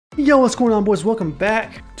Yo, what's going on, boys? Welcome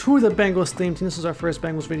back to the Bengals theme team. This is our first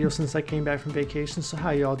Bengals video since I came back from vacation, so how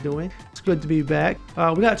y'all doing? It's good to be back.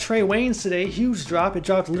 We got TRAE WAYNES today. Huge drop. It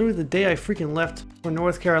dropped literally the day I freaking left for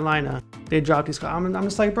North Carolina. They dropped these. I'm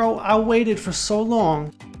just like, bro, I waited for so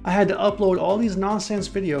long. I had to upload all these nonsense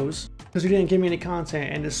videos because you didn't give me any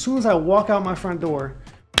content. And as soon as I walk out my front door,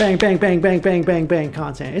 bang, bang, bang, bang, bang, bang, bang,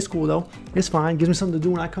 content. It's cool though. It's fine. Gives me something to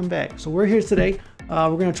do when I come back. So we're here today.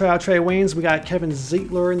 We're going to try out TRAE WAYNES. We got Kevin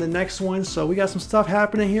Ziegler in the next one. So we got some stuff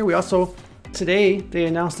happening here. We also, today, they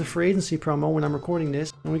announced the free agency promo when I'm recording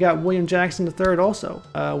this. And we got William Jackson III also.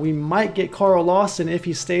 We might get Carl Lawson if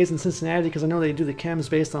he stays in Cincinnati because I know they do the chems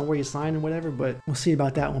based on where you sign and whatever. But we'll see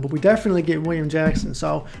about that one. But we definitely get William Jackson.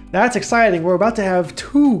 So that's exciting. We're about to have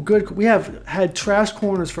two good... We have had trash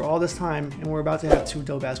corners for all this time. And we're about to have two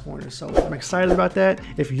dope-ass corners. So I'm excited about that.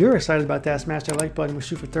 If you're excited about that, smash that like button. We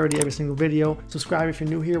shoot for 30 every single video. Subscribe if you're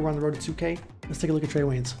new here. We're on the road to 2K. Let's take a look at TRAE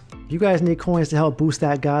WAYNES. If you guys need coins to help boost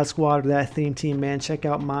that God Squad or that theme team, man, check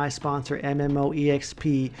out my sponsor,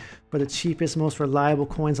 MMOEXP. For the cheapest, most reliable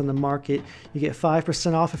coins on the market. You get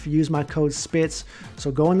 5% off if you use my code SPITS.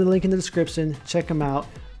 So go in the link in the description, check them out.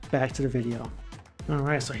 Back to the video.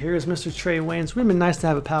 Alright, so here's Mr. TRAE WAYNES. It would have been nice to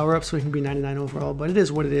have a power up so he can be 99 overall, but it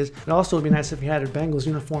is what it is. It also would be nice if he had a Bengals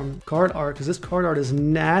uniform card art, because this card art is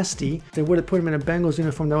nasty. If they would have put him in a Bengals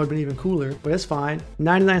uniform, that would have been even cooler, but it's fine.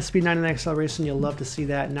 99 speed, 99 acceleration, you'll love to see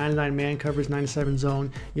that. 99 man coverage, 97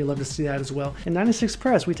 zone, you'll love to see that as well. And 96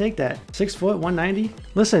 press, we take that. 6 foot, 190.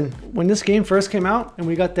 Listen, when this game first came out and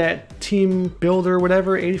we got that team builder,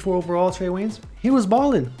 whatever, 84 overall TRAE WAYNES, he was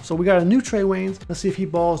balling. So we got a new TRAE WAYNES. Let's see if he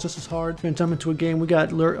balls just as hard. We're gonna jump into a game. We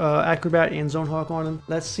got Acrobat and Zone Hawk on him.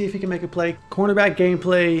 Let's see if he can make a play. Cornerback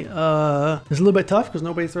gameplay is a little bit tough because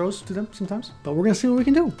nobody throws to them sometimes. But we're gonna see what we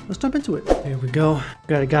can do. Let's jump into it. Here we go.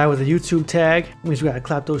 Got a guy with a YouTube tag. Means we gotta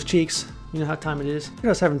clap those cheeks. You know how time it is. Look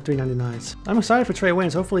at us having 399s. I'm excited for TRAE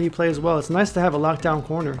WAYNES. Hopefully he plays well. It's nice to have a lockdown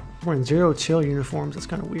corner. We're in zero chill uniforms. That's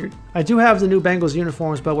kind of weird. I do have the new Bengals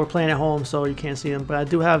uniforms, but we're playing at home, so you can't see them. But I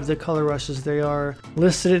do have the color rushes. They are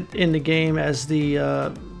listed in the game as the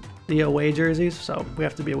away jerseys, so we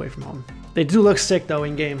have to be away from home. They do look sick though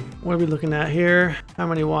in game. What are we looking at here? How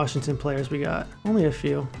many Washington players we got? Only a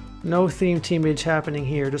few. No theme teamage happening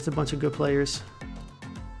here. Just a bunch of good players.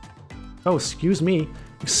 Oh, excuse me.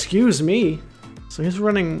 Excuse me. So he's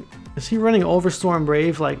running, is he running Overstorm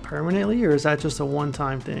Brave like permanently, or is that just a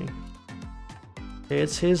one-time thing?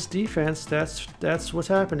 It's his defense. That's what's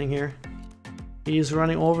happening here. He's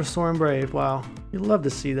running Overstorm Brave. Wow. You'd love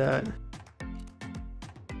to see that.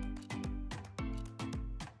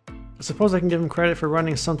 I suppose I can give him credit for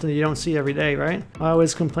running something you don't see every day, right? I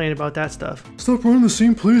always complain about that stuff. Stop running the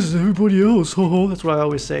same plays as everybody else. That's what I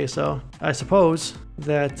always say. So I suppose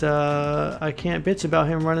that I can't bitch about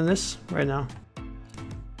him running this right now.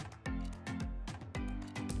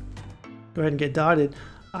 Go ahead and get dotted.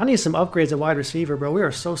 I need some upgrades at wide receiver, bro. We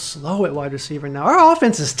are so slow at wide receiver now. Our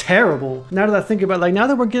offense is terrible. Now that I think about it, like now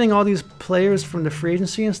that we're getting all these players from the free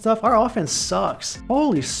agency and stuff, our offense sucks.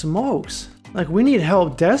 Holy smokes. Like, we need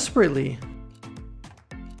help desperately.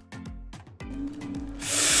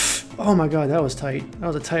 Oh my god, that was tight. That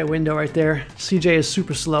was a tight window right there. CJ is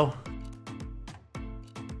super slow.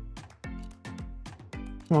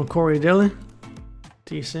 Come on, Corey Dillon.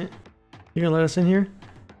 Decent. You gonna let us in here?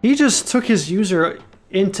 He just took his user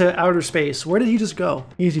into outer space. Where did he just go?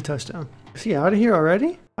 Easy touchdown. Is he out of here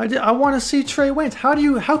already? I want to see TRAE WAYNES.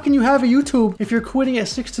 How can you have a YouTube if you're quitting at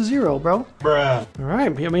 6-0, bro? Bruh. All right.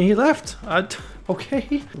 I mean, he left.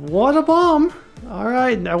 Okay. What a bomb. All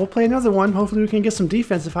right. Now we'll play another one. Hopefully we can get some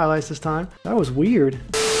defensive highlights this time. That was weird.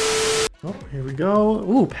 Oh, here we go.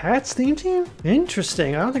 Ooh, Pat's theme team?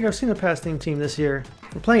 Interesting. I don't think I've seen a Pat's theme team this year.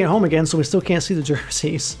 We're playing at home again, so we still can't see the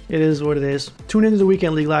jerseys. It is what it is. Tune into the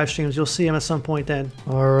Weekend League live streams. You'll see them at some point then.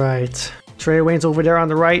 All right. TRAE WAYNES over there on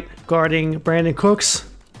the right, guarding Brandon Cooks.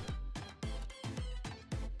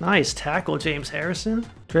 Nice tackle, James Harrison.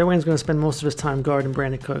 TRAE WAYNES going to spend most of his time guarding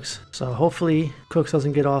Brandon Cooks. So hopefully Cooks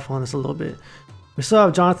doesn't get off on us a little bit. We still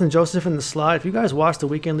have Jonathan Joseph in the slot. If you guys watch the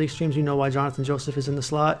Weekend League streams, you know why Jonathan Joseph is in the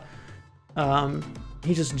slot.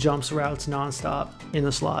 He just jumps routes nonstop in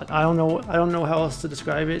the slot. I don't know how else to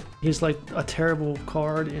describe it. He's like a terrible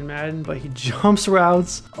card in Madden, but he jumps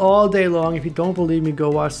routes all day long. If you don't believe me, go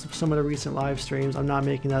watch some of the recent live streams. I'm not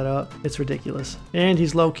making that up. It's ridiculous. And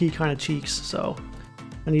he's low-key kind of cheeks, so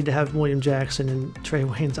I need to have William Jackson and TRAE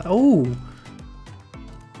WAYNES. Oh,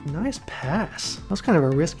 nice pass. That was kind of a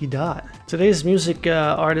risky dot. Today's music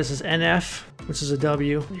artist is NF, which is a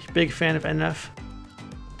W. Big fan of NF.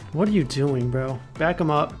 What are you doing, bro? Back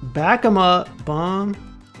him up. Back him up. Bomb.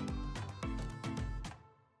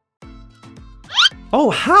 Oh,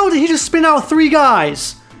 how did he just spin out 3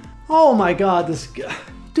 guys? Oh my god, this guy.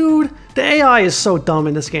 Dude, the AI is so dumb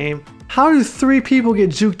in this game. How do 3 people get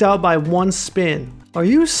juked out by 1 spin? Are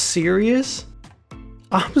you serious?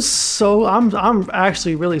 I'm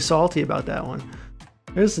actually really salty about that one.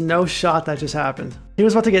 There's no shot that just happened. He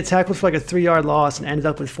was about to get tackled for like a 3-yard loss and ended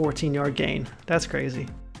up with 14-yard gain. That's crazy.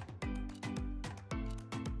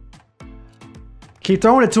 Keep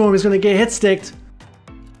throwing it to him, he's gonna get hit sticked.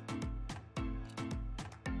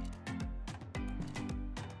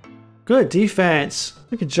 Good defense.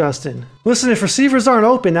 Look at Justin. Listen, if receivers aren't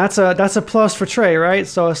open, that's a plus for TRAE, right?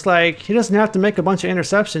 So it's like he doesn't have to make a bunch of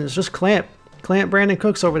interceptions. Just clamp Brandon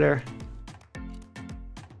Cooks over there.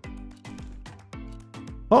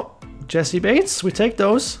 Oh, Jesse Bates. We take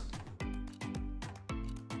those.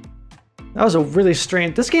 That was a really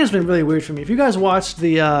strange... This game's been really weird for me. If you guys watched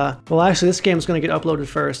the... Well, actually, this game's going to get uploaded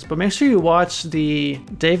first. But make sure you watch the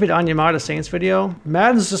David Onyemata Saints video.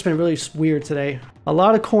 Madden's just been really weird today. A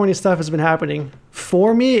lot of corny stuff has been happening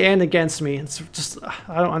for me and against me. It's just...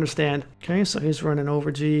 I don't understand. Okay, so he's running over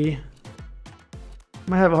G.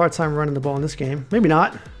 Might have a hard time running the ball in this game. Maybe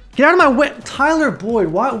not. Get out of my way! Tyler Boyd,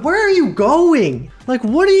 where are you going? Like,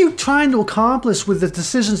 what are you trying to accomplish with the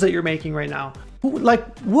decisions that you're making right now?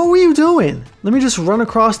 Like, what were you doing? Let me just run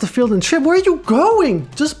across the field and trip. Where are you going?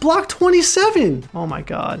 Just block 27. Oh my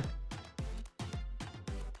god.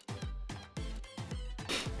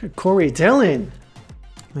 Corey Dillon.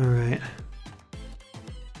 All right.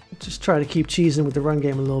 Just try to keep cheesing with the run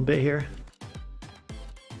game a little bit here.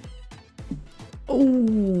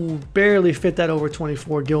 Oh, barely fit that over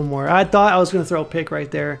 24 Gilmore. I thought I was going to throw a pick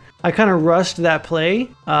right there. I kind of rushed that play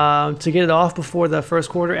to get it off before the first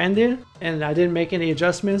quarter ended, and I didn't make any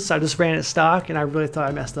adjustments. I just ran it stock, and I really thought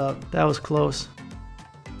I messed up. That was close.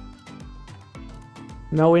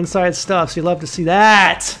 No inside stuff, so you love to see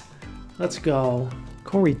that. Let's go.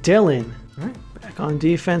 Corey Dillon. All right, back on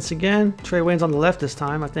defense again. TRAE Waynes on the left this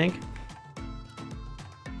time, I think.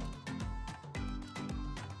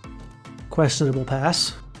 Questionable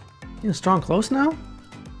pass. You strong close now?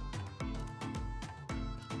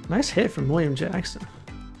 Nice hit from William Jackson.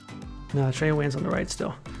 No, TRAE Waynes on the right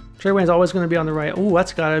still. TRAE Waynes always going to be on the right. Oh,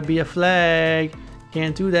 that's got to be a flag.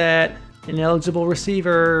 Can't do that. Ineligible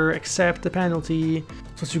receiver. Accept the penalty.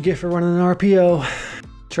 That's what you get for running an RPO.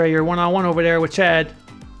 TRAE, you're one-on-one over there with Chad.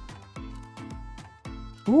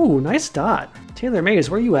 Ooh, nice dot. Taylor Mays,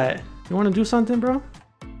 where you at? You want to do something, bro?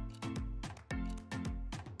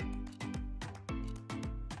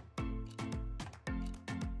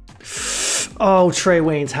 Oh, TRAE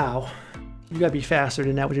Waynes, how? You gotta be faster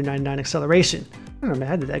than that with your 99 acceleration. I'm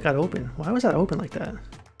mad that that got open. Why was that open like that?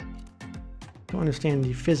 Don't understand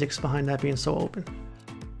the physics behind that being so open.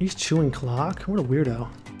 He's chewing clock? What a weirdo.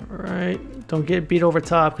 Alright, don't get beat over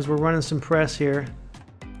top because we're running some press here.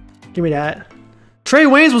 Give me that. TRAE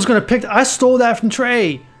Waynes was gonna pick... I stole that from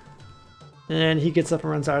TRAE! And he gets up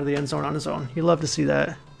and runs out of the end zone on his own. You love to see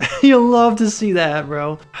that. You love to see that,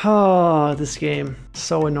 bro. Oh, this game.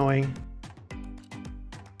 So annoying.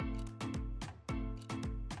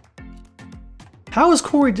 How is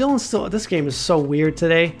Corey Dillon still? This game is so weird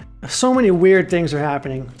today. So many weird things are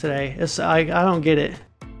happening today. I don't get it.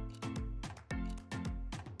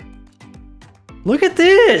 Look at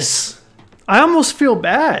this! I almost feel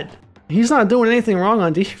bad. He's not doing anything wrong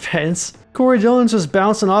on defense. Corey Dillon's just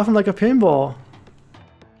bouncing off him like a pinball.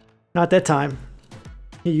 Not that time.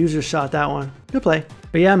 He user shot that one. Good play.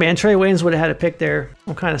 But yeah, man, TRAE Waynes would have had a pick there.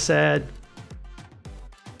 I'm kind of sad.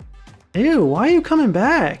 Ew, why are you coming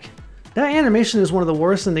back? That animation is one of the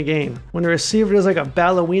worst in the game. When the receiver does like a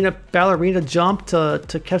ballerina jump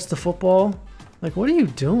to catch the football. Like, what are you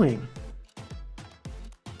doing?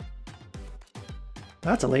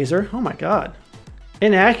 That's a laser. Oh my god.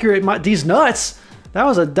 Inaccurate. These nuts. That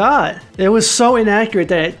was a dot. It was so inaccurate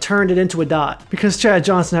that it turned it into a dot. Because Chad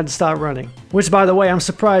Johnson had to stop running. Which, by the way, I'm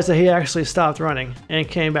surprised that he actually stopped running and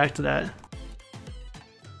came back to that.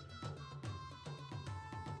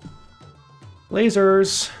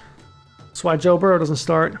 Lasers. That's why Joe Burrow doesn't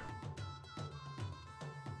start.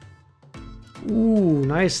 Ooh,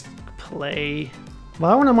 nice play.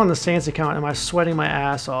 Well, when I'm on the Saints account, am I sweating my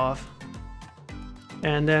ass off?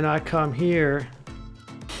 And then I come here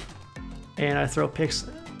and I throw picks.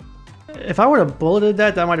 If I would have bulleted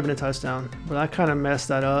that, that might have been a touchdown. But I kind of messed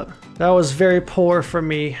that up. That was very poor for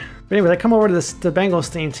me. But anyway, I come over to the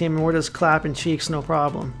Bengals team and we're just clapping cheeks, no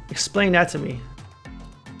problem. Explain that to me.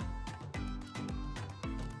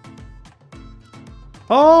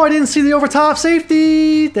 Oh, I didn't see the overtop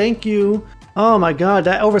safety. Thank you. Oh my god,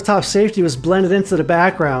 that overtop safety was blended into the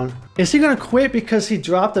background. Is he gonna quit because he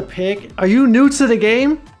dropped a pick? Are you new to the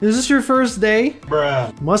game? Is this your first day?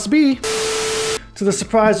 Bruh. Must be. To the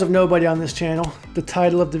surprise of nobody on this channel, the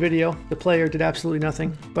title of the video, the player did absolutely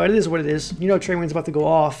nothing. But it is what it is. You know TRAE Wayne's about to go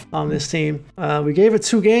off on this team. We gave it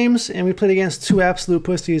 2 games, and we played against 2 absolute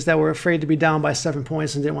pussies that were afraid to be down by 7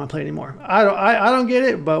 points and didn't want to play anymore. I don't get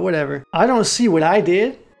it, but whatever. I don't see what I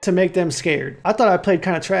did to make them scared. I thought I played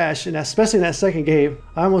kind of trash, and especially in that second game,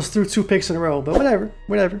 I almost threw 2 picks in a row, but whatever.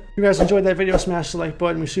 If you guys enjoyed that video, smash the like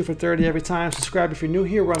button. We shoot for 30 every time. Subscribe if you're new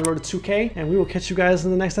here. We're on the road to 2K, and we will catch you guys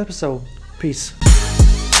in the next episode. Peace.